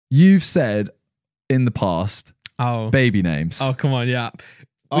You've said in the past baby names. Oh, come on, yeah.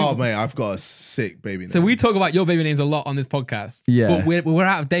 Oh, mate, I've got a sick baby name. So we talk about your baby names a lot on this podcast. Yeah. But we're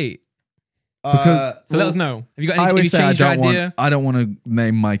out of date. Because So let us know. Have you got any? I Have you always say changed your idea? I don't want to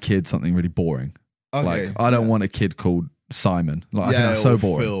name my kid something really boring. Okay, Like I don't want a kid called Simon. Like I think that's or so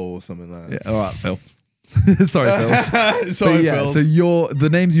boring. Phil or something like that. Yeah, all right, Phil. Sorry, Phil. Sorry, Phil. Phil. So the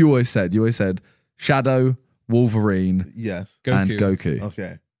names you always said Shadow, Wolverine, Yes. and Goku.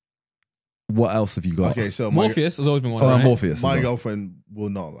 Okay. What else have you got? Okay, so Morpheus has always been one. Oh, Right? Morpheus. my as well. girlfriend will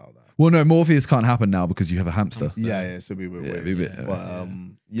not allow that. Well, no, Morpheus can't happen now because you have a hamster. Yeah, so we were Yeah, weird. But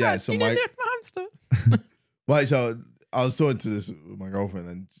yeah, so my right, so I was talking to this with my girlfriend,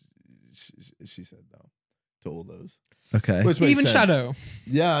 and she said no to all those. Okay. Which makes Even sense. Shadow.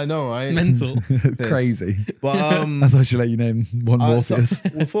 Yeah, I know, right? Mental. Crazy. But That's why she let you name one Morpheus. So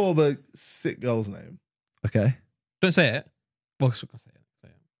we thought of a sick girl's name. Okay. Don't say it. Well, say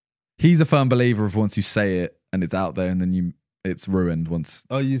it. He's a firm believer of once you say it and it's out there and then it's ruined once.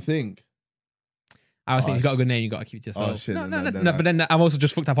 Oh, you think? I was thinking, you got a good name, you got to keep it to yourself. Oh, shit, no, no, but then I've also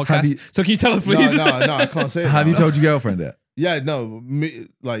just fucked our Have podcast. you- So can you tell us, please? No, I can't say it. Have now. you told your girlfriend it? Yeah, no.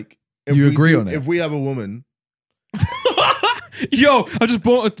 Like, if You we agree on it? If we have a woman, Yo, I just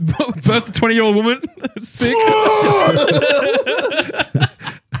birthed a 20-year-old woman. Sick.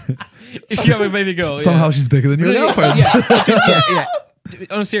 If you have a baby girl, Somehow she's bigger than your girlfriend. yeah.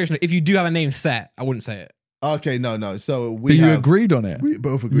 On a serious note, if you do have a name set, I wouldn't say it. okay, no. So But we you have, agreed on it. We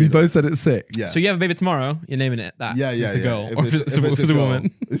both agreed. You on both it. said it's sick. Yeah. So you have a baby tomorrow, you're naming it that. yeah. It's a girl. If Or if it's a girl.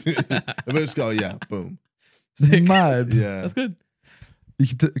 woman. If it's a girl, yeah, boom. Sick. Mad. Yeah. That's good. You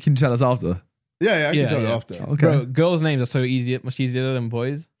can tell us after. Yeah, I can tell you yeah. after. Okay. Bro, girls' names are so easy, much easier than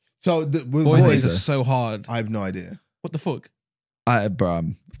boys. So with Boys' names are boys, so hard. I have no idea. What the fuck? Bro,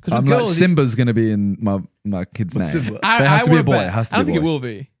 I'm Because like girls, Simba's going to be in my kid's What's name. Simba? But it has to be a boy. bet. It has to I don't be a think boy. it will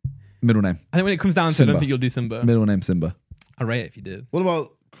be. Middle name. I think when it comes down to it, I Simba. don't think you'll do Simba. Middle name Simba. I'd rate it if you did. What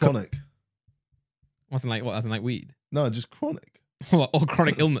about chronic? Wasn't like what? As in like weed? No, just chronic. Or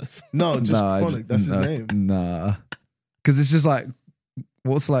chronic illness? No, just Nah, chronic. That's his name. Nah. Because it's just like,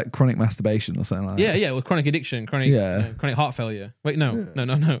 what's like chronic masturbation or something like that? Yeah. Well, chronic addiction, chronic heart failure. Wait, no.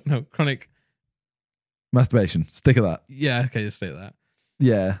 Chronic. Masturbation. Stick of that. Yeah. Okay, just say that.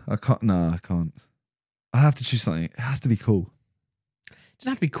 Yeah. I can't. No, I can't. I have to choose something. It has to be cool. It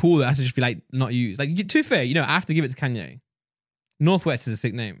doesn't have to be cool. It has to just be like not used. Like to be fair, I have to give it to Kanye. Northwest is a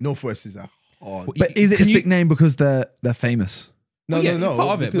sick name. Northwest is a hard. Well, But is it a sick name because they're famous? No, yeah, no,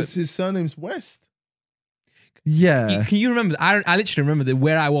 part of it, because but- his surname's West. Yeah. Can you remember? I literally remember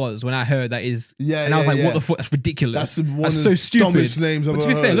where I was when I heard that is. Yeah, and I was like, yeah. "What the fuck? That's ridiculous. That's one That's of so the stupid." dumbest names I've But to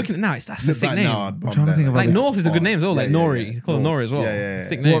be ever fair, heard. looking at it now, that's a Look sick back name. now, I'm trying to think of Like other- North is a good name as well. Like Yeah, Nori, you call it Nori as well. Yeah.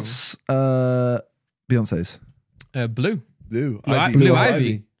 Sick name. What's Beyonce's? Blue? Blue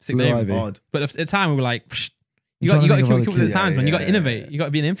Ivy. Sick Blue name. Ivy. Hard. But at the time we were like, Psh, you I'm got trying to to think keep of up with the other times, man. You got to kids. innovate. Yeah. You got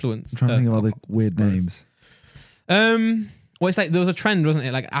to be an influence. I'm trying to think of other weird names. Well, it's like there was a trend, wasn't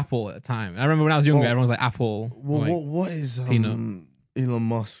it? Like Apple at the time. I remember when I was younger, Well, everyone was like Apple. Well, like, what is Peanut. Elon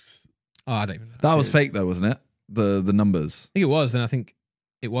Musk's? Oh, I don't even know. That was fake though, wasn't it? The numbers. I think it was, then I think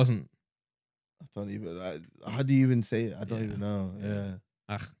it wasn't. I don't even. How do you even say it? I don't even know.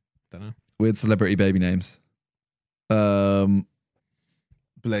 Yeah. Don't know. Weird celebrity baby names. Blade.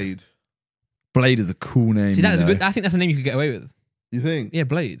 Blade is a cool name. See, that is a you know. good. I think that's a name you could get away with. You think? Yeah,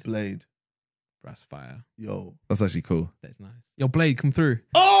 Blade. Blade. Brass fire. Yo. That's actually cool. That's nice. Yo, Blade, come through.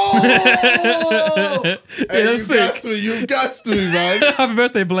 Oh! Yeah, Hey, that's sick. you got to, man. Happy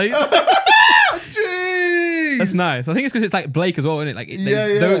birthday, Blade. Jeez. That's nice. I think it's because it's like Blake as well, isn't it? Like,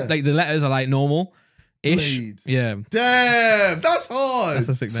 like the letters are like normal-ish. Blade. Yeah, Damn, that's hard. that's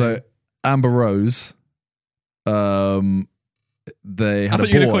a sick name. So Amber Rose, they I had thought a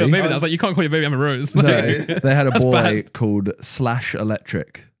you were gonna call your boy. baby. I was like, you can't call your baby Emma Rose. No. They had a That's boy bad. called Slash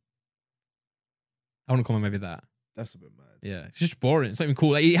Electric. I want to call my baby that. That's a bit mad. Yeah, it's just boring. It's not even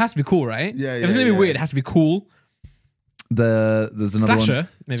cool. Like, it has to be cool, right? Yeah, If it's gonna be yeah. weird, it has to be cool. There's another Slasher, one.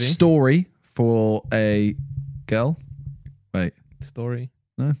 maybe. Story for a girl. Wait, Story.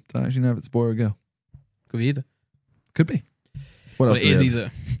 no, don't actually know if it's a boy or a girl. Could be either. Could be. What Well, else? it do we is have?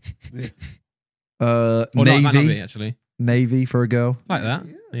 either. Navy. Or not, it might not be, actually. Navy for a girl. Like that.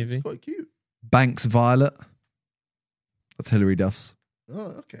 Yeah, Maybe. It's quite cute. Banks Violet. That's Hilary Duff's. Oh,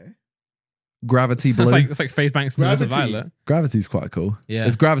 okay. Gravity Blue. It's like Faith Banks and Melissa Gravity. Violet. Gravity's quite cool. Yeah.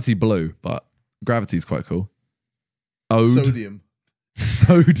 It's Gravity Blue, but Gravity's quite cool. Ode. Sodium.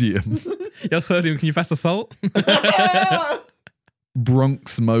 Sodium. Yo, Sodium, can you pass the salt?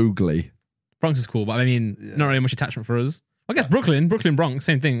 Bronx Mowgli. Bronx is cool, but I mean, Yeah. not really much attachment for us. I guess Brooklyn, Bronx,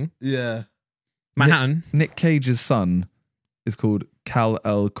 same thing. Yeah. Manhattan. Nick Cage's son is called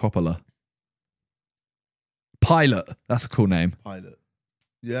Kal-El Coppola. Pilot. That's a cool name. Pilot.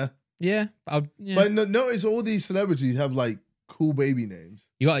 Yeah. Yeah. But notice all these celebrities have like cool baby names.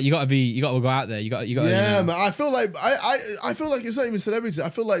 You got to go out there. You got. Yeah, man. I feel like I feel like it's not even celebrities. I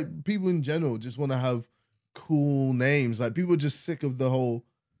feel like people in general just want to have cool names. Like people are just sick of the whole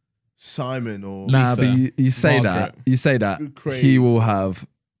Simon or Nah, Lisa, but you say Margaret. that. You say that. Craig, He will have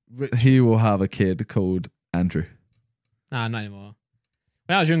Rich. a kid called Andrew. Nah, not anymore.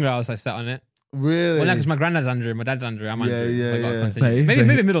 When I was younger, I was like set on it. Really? Well, no, because my granddad's Andrew, my dad's Andrew. I'm Andrew. Yeah, So I gotta yeah. continue.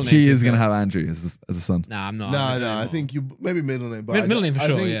 Maybe middle name. He too, is going to but- have Andrew as a son. Nah, I'm not. No, I'm not I anymore. think you maybe middle name, but Middle name for I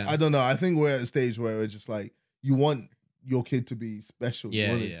sure, think, yeah. I don't know. I think we're at a stage where it's just like you want your kid to be special. You Yeah,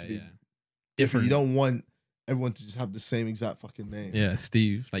 want it yeah, to be yeah. different. You don't want everyone to just have the same exact fucking name. Yeah,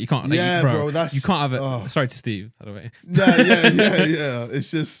 Steve. Like you can't. Like, Yeah, bro, that's- you can't have it. oh. Sorry to Steve, by the way. Yeah.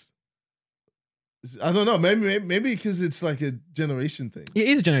 It's just I don't know. Maybe because it's like a generation thing. It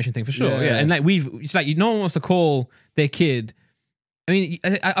is a generation thing for sure. Yeah. Yeah, and like it's like no one wants to call their kid. I mean,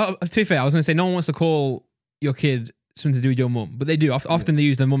 to be fair, I was going to say no one wants to call your kid something to do with your mum, but they do. Often they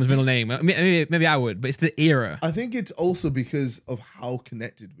use their mum's middle name. Maybe I would, but it's the era. I think it's also because of how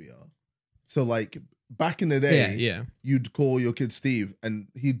connected we are. So like back in the day, Yeah. you'd call your kid Steve, and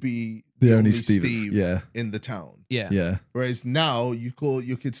he'd be The only Steve Yeah. in the town. Yeah. Whereas now you call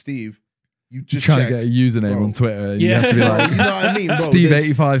your kid Steve, you just Trying check. to get a username Bro. on Twitter. Yeah. You have to be You like, know what I mean, bro? Steve There's-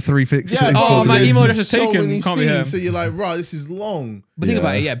 85 356. Yeah, Oh, my there's email address is so taken. many Can't be Steves, here. so you're like, right, this is long. But think Yeah.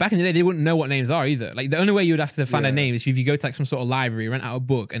 about it, yeah. Back in the day, they wouldn't know what names are either. Like the only way you would have to find Yeah. a name is if you go to like some sort of library, rent out a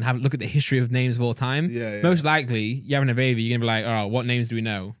book, and have a look at the history of names of all time. Yeah. Most likely, you're having a baby, you're gonna be like, oh, what names do we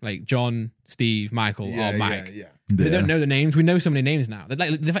know? Like John, Steve, Michael, or Mike. Yeah. They Yeah. don't know the names. We know so many names now.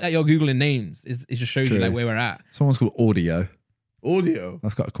 Like the fact that you're googling names is it just shows you True. like where we're at. Someone's called Audio. Audio.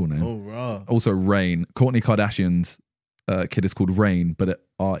 That's got a cool name. Oh, right. Also, Rain. Kourtney Kardashian's kid is called Rain, but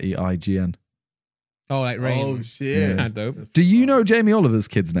Reign. Oh, like Rain. Oh, shit. Kind of dope. Do you know Jamie Oliver's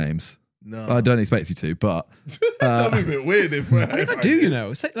kids' names? No. I don't expect you to, but That'd be a bit weird if I do, you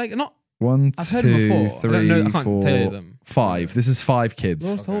know? Say, like not. one, I've heard them two, before. I don't three, know. I can't four, tell you them. 5. This is 5 kids.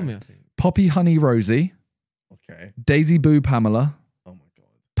 Laura's told me, I think. Poppy Honey Rosie, Okay. Daisy Boo Pamela, Oh, my God.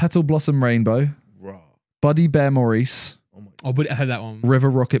 Petal Blossom Rainbow, Raw. Buddy Bear Maurice, Oh, my God. Oh, but I heard that one. River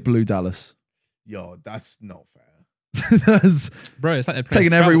Rocket Blue Dallas. Yo, that's not fair. That's Bro, it's like they're playing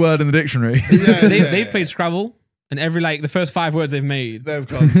taking every Scrabble. word in the dictionary. Yeah, They've played Scrabble, and every like the first 5 words they've made. They've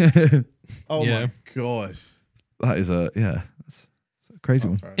come. that Oh, Yeah. my gosh. is a that's a crazy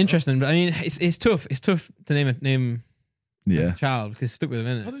Not one. fair enough. Interesting, but I mean, it's tough. It's tough to name Yeah, a child because it's stuck with him,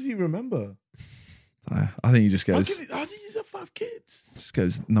 How isn't it? does he remember? I think he just How goes did he have 5 kids?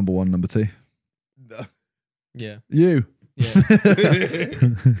 number 1, number 2. Yeah. You. Yeah.